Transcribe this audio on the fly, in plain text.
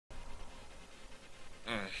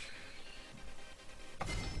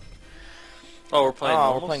Oh, we're playing Oh,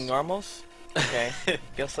 normals? we're playing normals? Okay.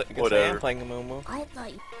 guess I am Whatever. playing amumu. I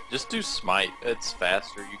thought you... Just do smite. It's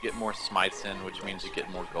faster. You get more smites in, which means you get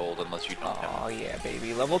more gold unless you don't Oh have yeah,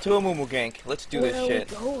 baby. Level 2 amumu gank. Let's do Where this are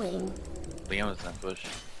shit. we going? Leon's in that bush.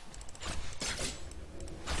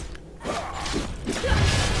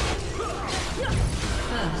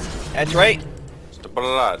 That's right. It's the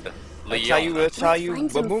blood. That's how you Let's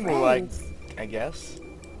find some amumu like, friends. I guess.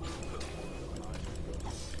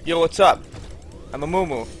 Yo, what's up? I'm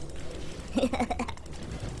amumu.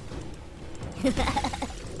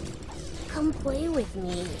 Come play with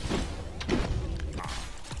me.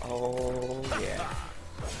 Oh yeah.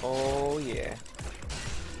 Oh yeah.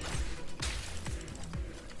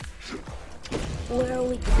 Where are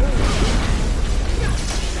we going?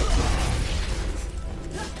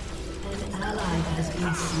 An ally has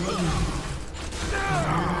been slain. An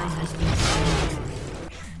ally has been slain.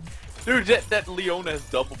 Dude, that Leona has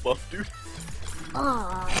double buff, dude.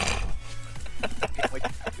 Aw,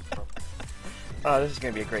 Oh, this is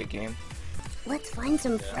gonna be a great game. let's find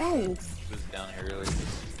some friends. She was down here earlier.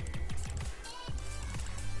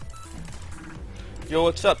 Yo,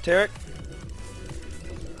 what's up, Tarek?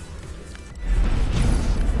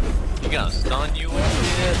 You gonna stun you and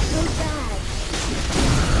shit? Come back.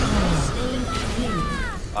 Slain king.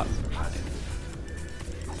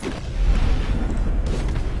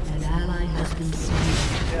 An ally has been slain.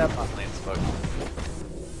 Yeah, bot lane's fucked.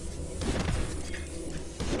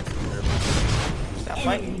 Stop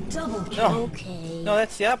fighting. Double kill. No. Okay. No,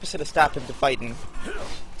 that's the opposite of stop him to fighting.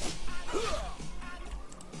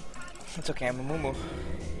 It's okay, I'm a mumu.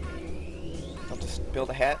 I'll just build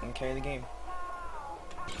a hat and carry the game.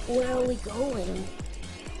 Where are we going?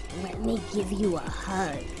 Let me give you a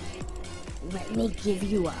hug. Let me give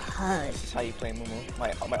you a hug. This is how you play mumu.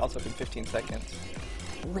 My ult's up in 15 seconds.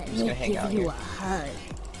 Let just me gonna hang give out you here. a hug.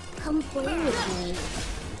 Come play with me.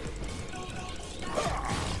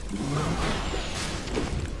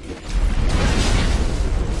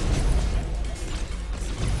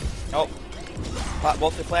 Oh, pop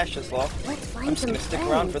both the flashes, lol. Let's find I'm just some gonna stick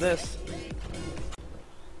friends. around for this.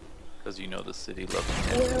 Because you know the city loves me.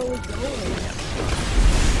 Where are we going?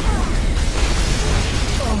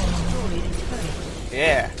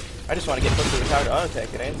 Yeah, I just want to get close to the tower to auto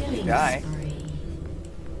attack it. I didn't Killing die. spree.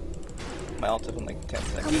 My ult's up in like 10 Come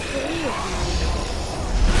seconds. play with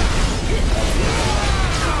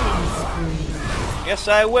Yes,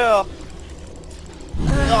 I will.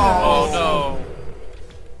 Oh no!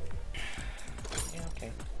 Yeah,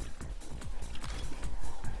 okay.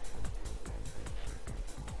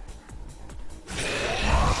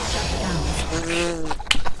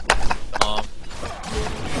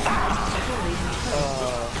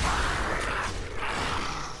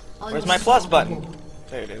 Where's my plus button?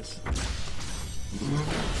 There it is.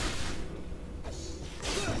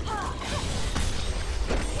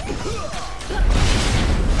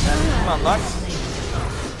 Come on, Lux.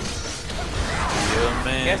 Yeah,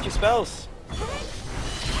 man. Cast your spells.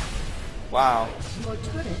 Wow. Your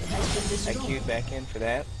turret has been I destroyed. queued back in for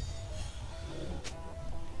that.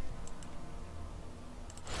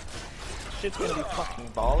 Shit's gonna be fucking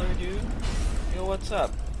baller, dude. Yo, what's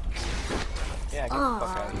up? Yeah, get the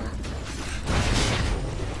fuck out of here.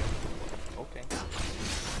 Okay.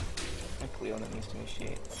 Like Cleo that needs to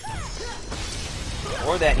initiate.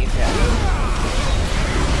 Or that needs to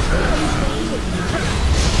happen.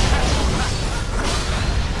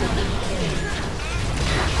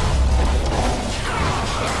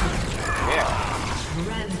 Yeah.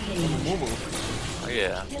 Rampage. Mumu. Oh,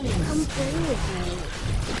 yeah. Killing Come play with me.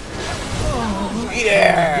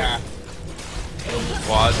 Yeah!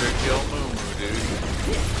 Quadra kill Mumu, dude.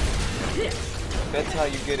 That's how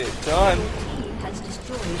you get it done. team has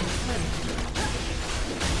destroyed a turret.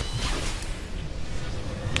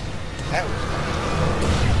 That was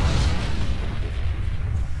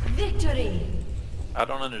Victory. I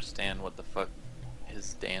don't understand what the fuck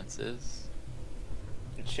his dance is.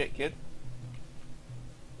 good shit, kid.